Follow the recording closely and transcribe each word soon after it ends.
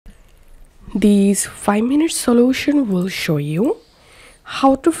This 5-minute solution will show you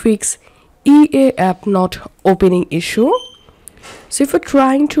how to fix EA app not opening issue. So if you're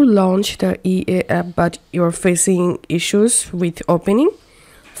trying to launch the EA app but you're facing issues with opening,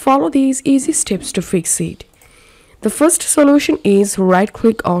 follow these easy steps to fix it. The first solution is right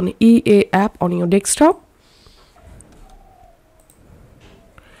click on EA app on your desktop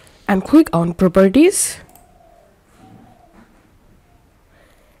and click on properties,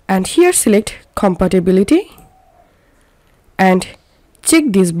 and here select compatibility and check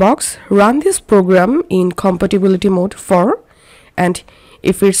this box, run this program in compatibility mode for, and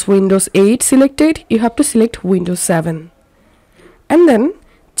if it's Windows 8 selected, you have to select Windows 7, and then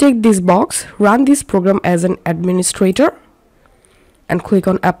check this box, run this program as an administrator and click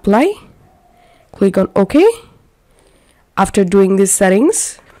on apply, click on OK. After doing these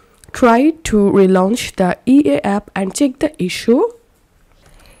settings, try to relaunch the EA app and check the issue.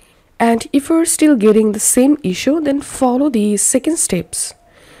 And if you're still getting the same issue, then follow the second steps.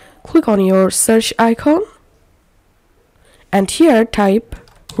 Click on your search icon and here type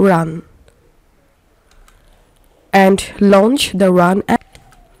run and launch the run app.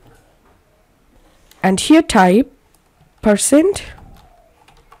 And here type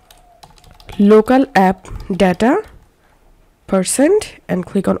 %local app data % and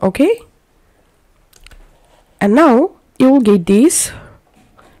click on OK. And now you will get this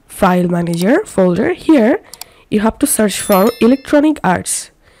file manager folder. Here you have to search for electronic arts,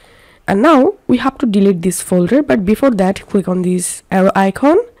 and now we have to delete this folder, but before that click on this arrow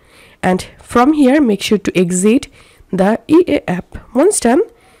icon and from here make sure to exit the EA app. Once done,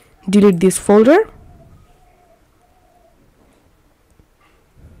 delete this folder.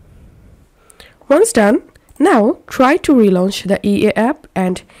 Once done, now try to relaunch the EA app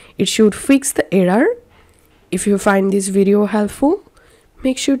and it should fix the error. If you find this video helpful,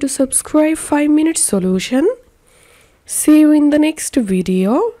 make sure to subscribe 5-minute solution. See you in the next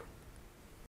video.